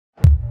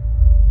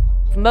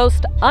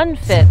most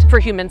unfit for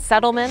human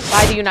settlement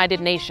by the United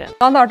Nations.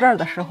 刚到这儿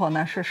的时候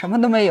呢，是什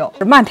么都没有，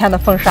是漫天的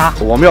风沙。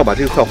我们要把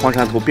这块黄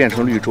山头变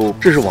成绿洲，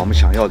这是我们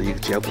想要的一个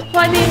结果。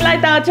欢迎来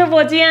到直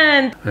播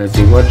间。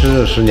经过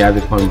这10年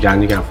的我们家，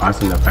你看发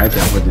生了翻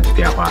天覆地的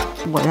变化。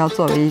我要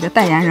作为一个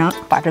代言人，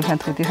把这片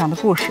土地上的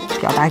故事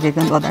表达给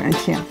更多的人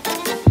听。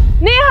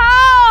你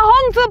好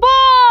，Hongsibu。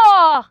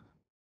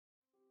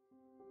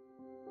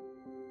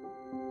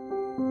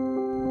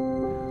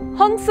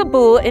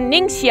Hongsibu in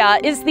Ningxia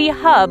is the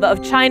hub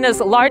of China's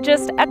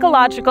largest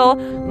ecological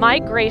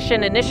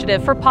migration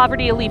initiative for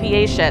poverty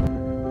alleviation,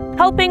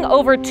 helping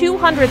over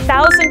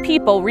 200,000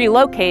 people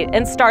relocate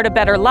and start a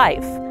better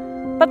life.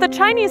 But the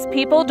Chinese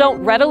people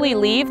don't readily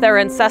leave their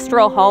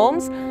ancestral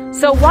homes,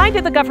 so why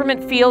did the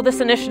government feel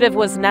this initiative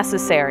was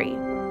necessary?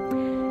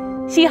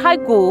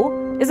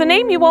 Xihaigu is a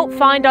name you won't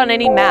find on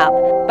any map,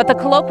 but the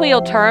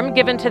colloquial term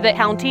given to the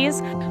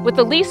counties with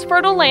the least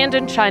fertile land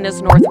in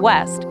China's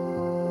northwest,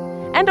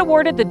 and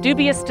awarded the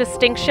dubious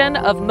distinction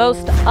of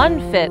most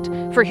unfit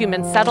for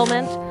human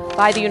settlement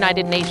by the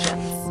United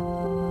Nations.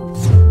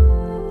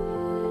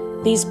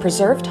 These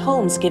preserved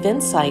homes give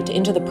insight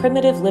into the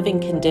primitive living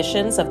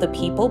conditions of the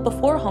people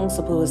before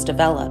Hongsibu was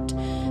developed.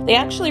 They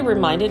actually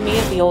reminded me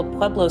of the old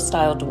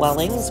Pueblo-style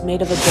dwellings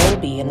made of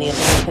adobe in the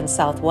American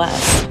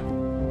Southwest.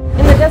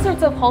 In the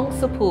deserts of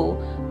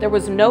Hongsibu, there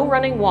was no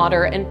running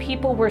water and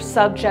people were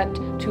subject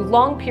to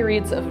long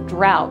periods of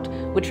drought,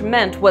 which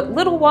meant what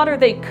little water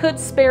they could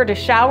spare to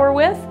shower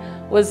with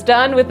was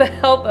done with the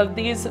help of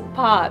these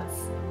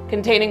pots.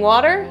 Containing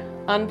water,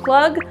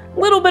 unplug,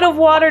 little bit of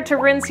water to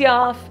rinse you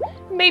off,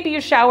 maybe you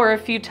shower a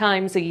few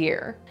times a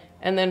year,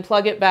 and then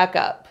plug it back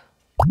up.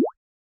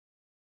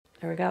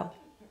 There we go.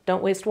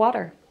 Don't waste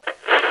water.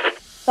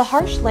 The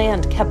harsh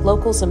land kept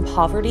locals in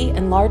poverty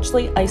and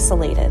largely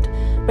isolated.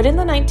 But in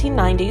the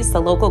 1990s, the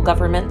local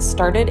government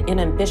started an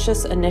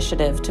ambitious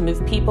initiative to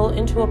move people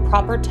into a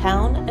proper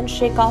town and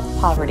shake off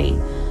poverty.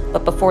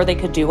 But before they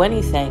could do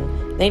anything,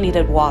 they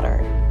needed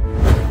water.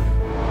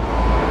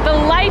 The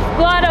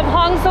lifeblood of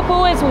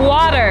Hongsibu is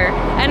water,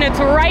 and it's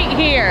right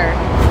here.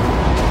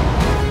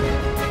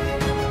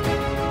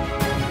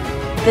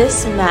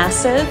 This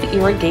massive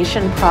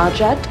irrigation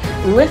project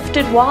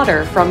lifted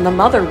water from the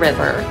Mother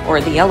River, or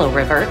the Yellow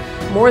River,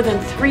 more than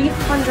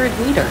 300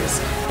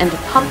 meters and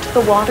pumped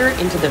the water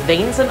into the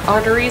veins and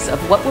arteries of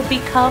what would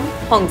become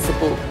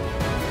Hongsibu.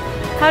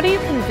 How do you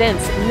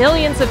convince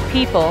millions of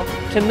people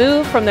to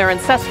move from their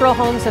ancestral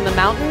homes in the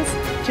mountains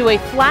to a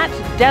flat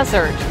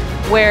desert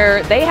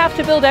where they have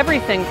to build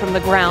everything from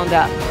the ground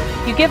up?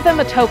 You give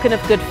them a token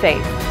of good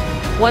faith.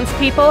 Once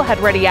people had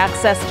ready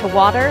access to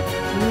water,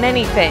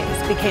 many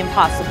things became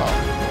possible.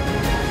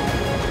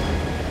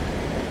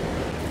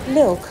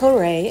 Lil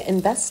Kore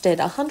invested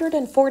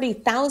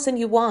 140,000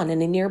 yuan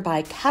in a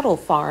nearby cattle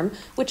farm,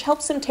 which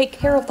helps him take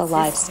care of the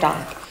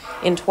livestock.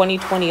 In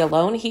 2020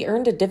 alone, he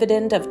earned a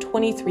dividend of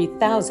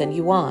 23,000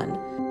 yuan.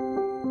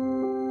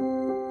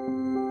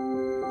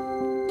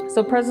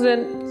 So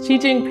President Xi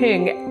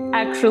Jinping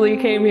actually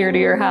came here to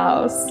your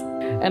house.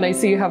 And I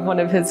see you have one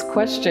of his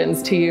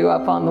questions to you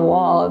up on the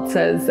wall. It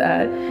says,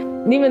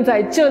 你们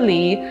在这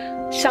里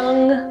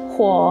生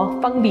活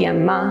方便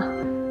吗?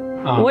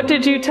 What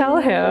did you tell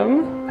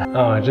him?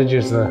 这就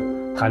是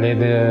他来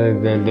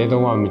到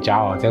我们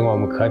家在我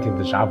们客厅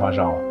的沙发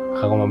上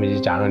和我们一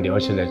家人聊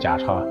起了家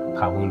常，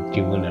他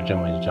就问了这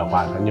么一句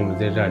话，说你们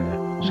在这里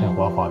生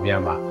活方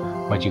便吗？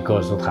我就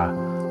告诉他，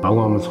把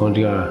我们从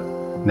这个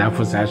南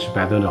浦山区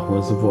搬到了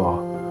Hongsibu，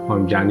我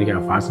们家你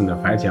看发生了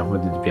翻天覆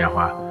地的变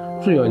化。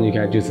主要你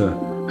看就是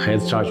孩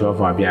子上学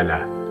方便了，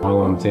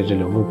我们在这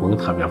里务工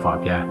特别方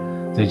便，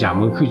在家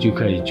门口就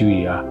可以就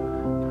业。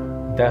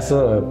但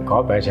是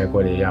刚搬迁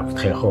过来也不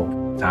太好，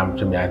咱们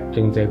这边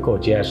正在搞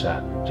建设，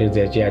正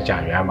在建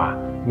家园嘛，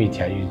每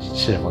天有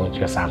气氛，这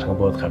个沙尘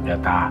暴特别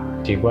大。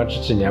经过这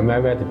几年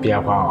慢慢的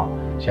变化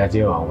现在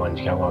你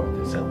看我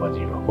们的生活就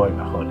越过越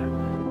好了。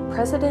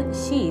President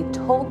Xi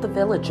told the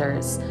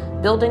villagers,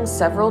 building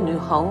several new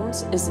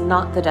homes is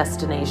not the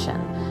destination.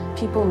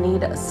 People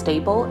need a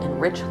stable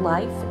and rich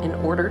life in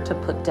order to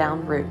put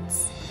down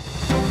roots.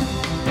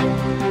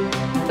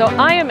 So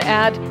I am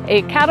at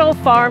a cattle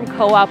farm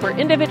co-op where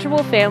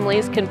individual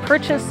families can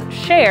purchase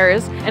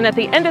shares, and at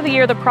the end of the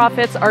year, the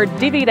profits are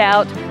divvied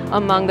out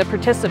among the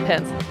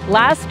participants.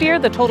 Last year,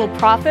 the total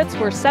profits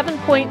were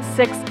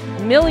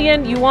 7.6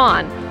 million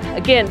yuan,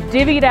 again,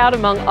 divvied out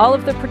among all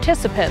of the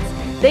participants.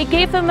 They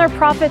gave them their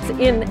profits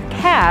in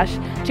cash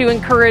to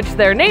encourage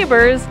their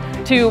neighbors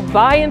to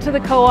buy into the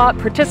co-op,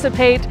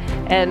 participate,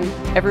 and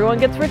everyone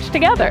gets rich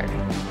together.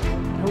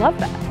 I love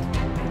that.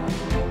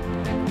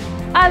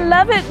 I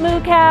love it, moo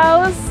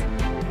cows.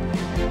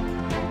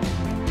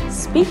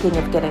 Speaking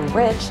of getting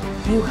rich,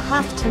 you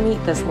have to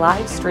meet this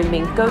live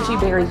streaming goji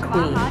berry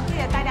queen.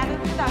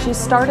 She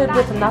started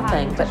with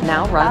nothing, but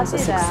now runs a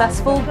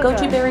successful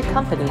goji berry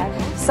company,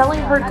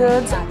 selling her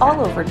goods all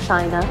over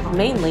China,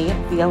 mainly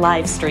via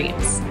live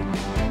streams.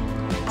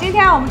 今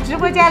天我们直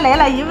播间来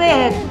了一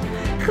位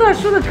特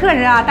殊的客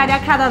人啊，大家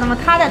看到的吗？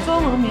她的中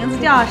文名字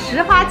叫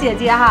石花姐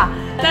姐哈。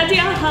大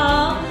家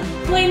好，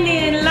欢迎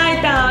您来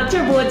到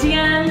直播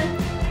间，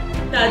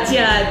大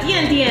家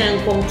点点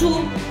关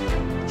注。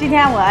今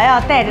天我要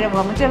带着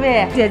我们这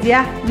位姐姐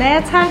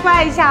来参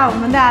观一下我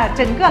们的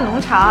整个农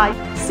场。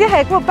西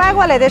海固搬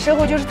过来的时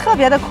候就是特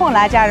别的困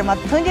难，家人们，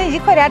曾经1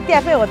块钱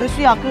电费我都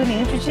需要跟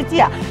邻居去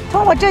借。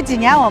通过这几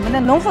年我们的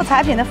农副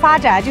产品的发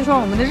展，就说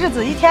我们的日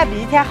子一天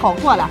比一天好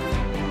过了。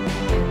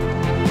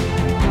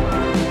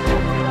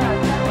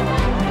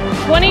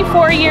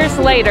24 years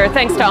later,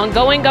 thanks to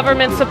ongoing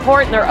government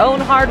support and their own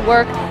hard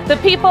work, the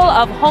people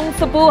of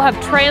Hongsibu have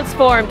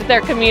transformed their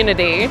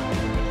community.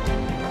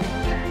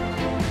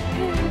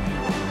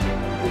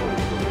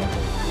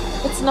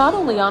 It's not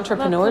only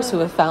entrepreneurs who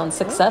have found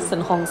success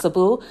in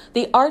Hongsibu,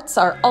 the arts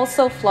are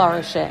also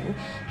flourishing.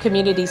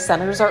 Community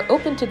centers are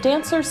open to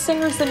dancers,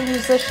 singers, and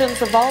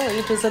musicians of all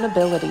ages and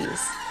abilities.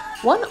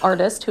 One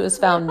artist who has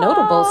found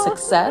notable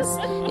success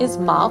is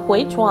Ma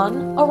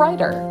Huichuan, a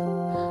writer.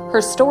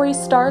 Her story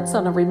starts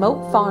on a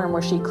remote farm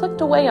where she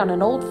clicked away on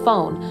an old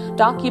phone,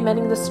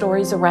 documenting the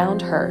stories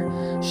around her.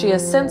 She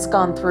has since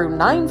gone through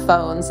 9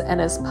 phones and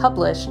has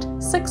published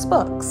 6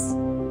 books.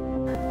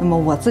 那么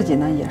我自己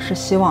呢，也是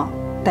希望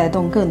带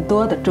动更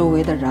多的周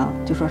围的人，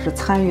就说是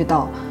参与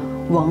到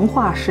文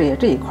化事业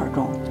这一块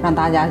中，让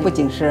大家不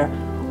仅是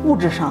物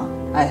质上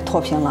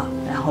脱贫了，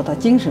然后到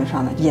精神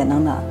上呢也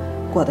能呢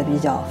过得比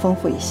较丰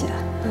富一些。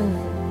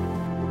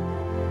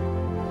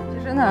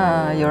其实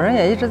呢，有人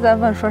也一直在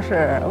问，说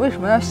是为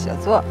什么要写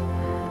作？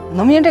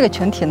农民这个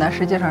群体呢，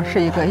实际上是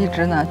一个一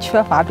直呢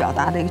缺乏表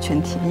达的一个群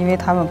体，因为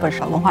他们本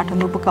身文化程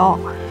度不高，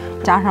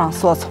加上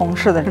所从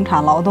事的生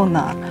产劳动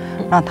呢，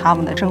让他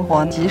们的生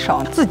活极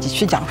少自己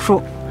去讲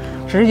述。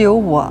只有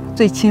我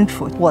最清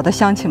楚我的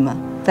乡亲们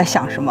在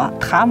想什么，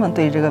他们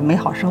对这个美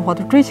好生活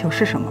的追求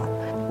是什么。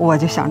我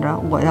就想着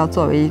我要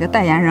作为一个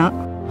代言人，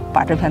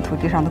把这片土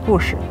地上的故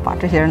事，把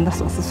这些人的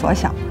所思所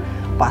想，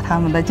把他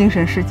们的精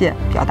神世界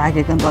表达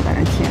给更多的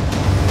人听。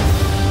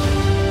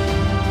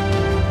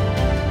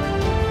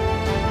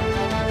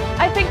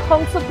I think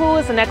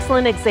Hongsibu is an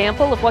excellent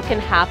example of what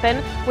can happen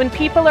when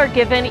people are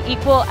given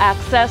equal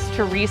access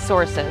to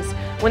resources.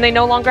 When they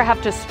no longer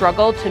have to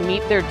struggle to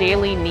meet their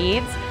daily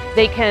needs,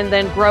 they can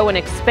then grow and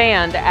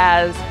expand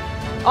as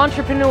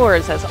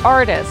entrepreneurs, as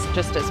artists,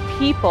 just as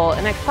people,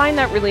 and I find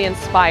that really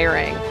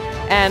inspiring.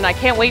 And I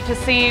can't wait to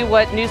see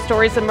what new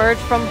stories emerge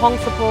from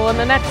Hongsibu in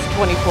the next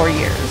 24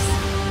 years.